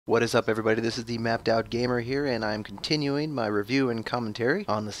What is up, everybody? This is the Mapped Out Gamer here, and I'm continuing my review and commentary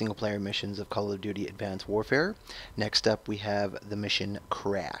on the single-player missions of Call of Duty Advanced Warfare. Next up, we have the mission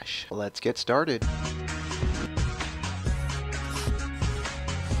Crash. Let's get started.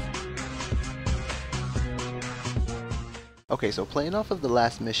 Okay, so playing off of the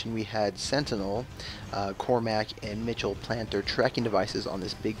last mission, we had Sentinel, Cormack and Mitchell plant their tracking devices on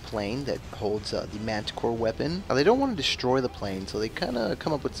this big plane that holds the Manticore weapon. Now, they don't want to destroy the plane, so they kind of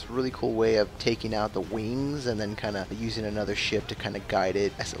come up with this really cool way of taking out the wings and then kind of using another ship to kind of guide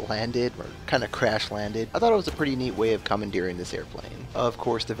it as it landed, or kind of crash landed. I thought it was a pretty neat way of commandeering this airplane. Of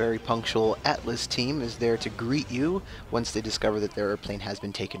course, the very punctual Atlas team is there to greet you once they discover that their airplane has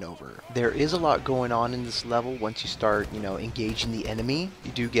been taken over. There is a lot going on in this level once you start, engaging the enemy.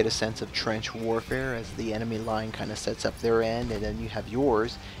 You do get a sense of trench warfare as the enemy line kind of sets up their end, and then you have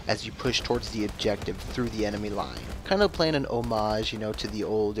yours as you push towards the objective through the enemy line. Kind of playing an homage, to the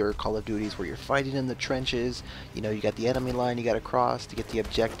older Call of Duties where you're fighting in the trenches. You got the enemy line you got to cross to get the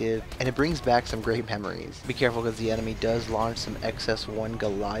objective, and it brings back some great memories. Be careful because the enemy does launch some XS-1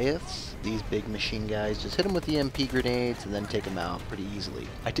 Goliaths. These big machine guys, just hit them with the MP grenades and then take them out pretty easily.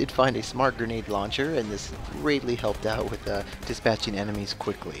 I did find a smart grenade launcher, and this greatly helped out with dispatching enemies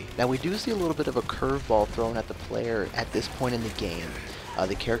quickly. Now, we do see a little bit of a curveball thrown at the player at this point in the game.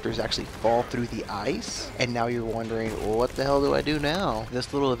 The characters actually fall through the ice, and now you're wondering, well, what the hell do I do now?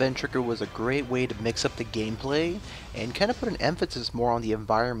 This little event trigger was a great way to mix up the gameplay and kind of put an emphasis more on the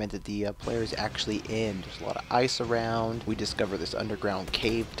environment that the player is actually in. There's a lot of ice around. We discover this underground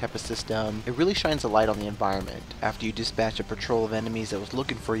cave type of system. It really shines a light on the environment. After you dispatch a patrol of enemies that was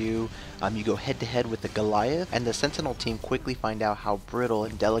looking for you, you go head to head with the Goliath, and the Sentinel team quickly find out how brittle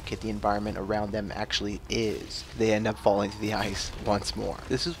and delicate the environment around them actually is. They end up falling through the ice once more.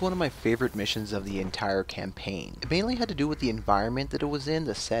 This is one of my favorite missions of the entire campaign. It mainly had to do with the environment that it was in,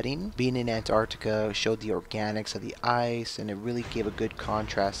 the setting. Being in Antarctica showed the organics of the ice, and it really gave a good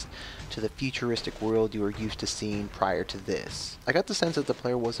contrast to the futuristic world you were used to seeing prior to this. I got the sense that the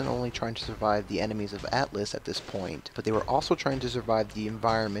player wasn't only trying to survive the enemies of Atlas at this point, but they were also trying to survive the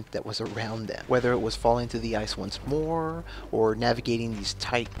environment that was around them. Whether it was falling through the ice once more, or navigating these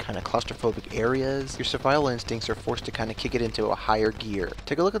tight, kind of claustrophobic areas, your survival instincts are forced to kind of kick it into a higher gear.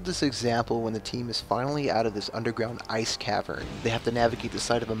 Take a look at this example when the team is finally out of this underground ice cavern. They have to navigate the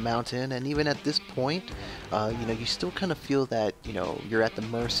side of a mountain, and even at this point, you still kind of feel that, you're at the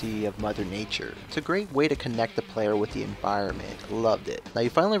mercy of Mother Nature. It's a great way to connect the player with the environment. Loved it. Now,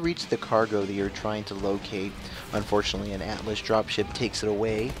 you finally reach the cargo that you're trying to locate. Unfortunately, an Atlas dropship takes it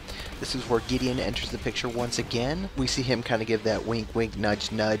away. This is where Gideon enters the picture once again. We see him kind of give that wink wink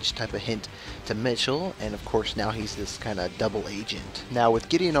nudge nudge type of hint to Mitchell, and of course now he's this kind of double agent. Now, with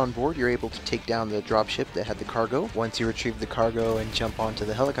Gideon on board, you're able to take down the dropship that had the cargo. Once you retrieve the cargo and jump onto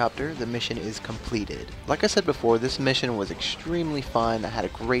the helicopter, the mission is completed. Like I said before, this mission was extremely fun. I had a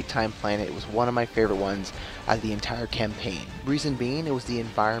great time playing it. It was one of my favorite ones out of the entire campaign. Reason being, it was the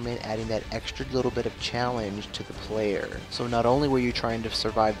environment adding that extra little bit of challenge to the player. So not only were you trying to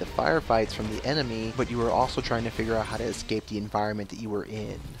survive the firefights from the enemy, but you were also trying to figure out how to escape the environment that you were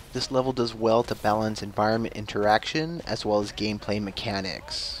in. This level does well to balance environment interaction as well as gameplay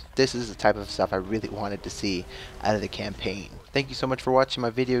mechanics. This is the type of stuff I really wanted to see out of the campaign. Thank you so much for watching my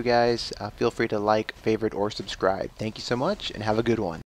video, guys. Feel free to like, favorite, or subscribe. Thank you so much, and have a good one.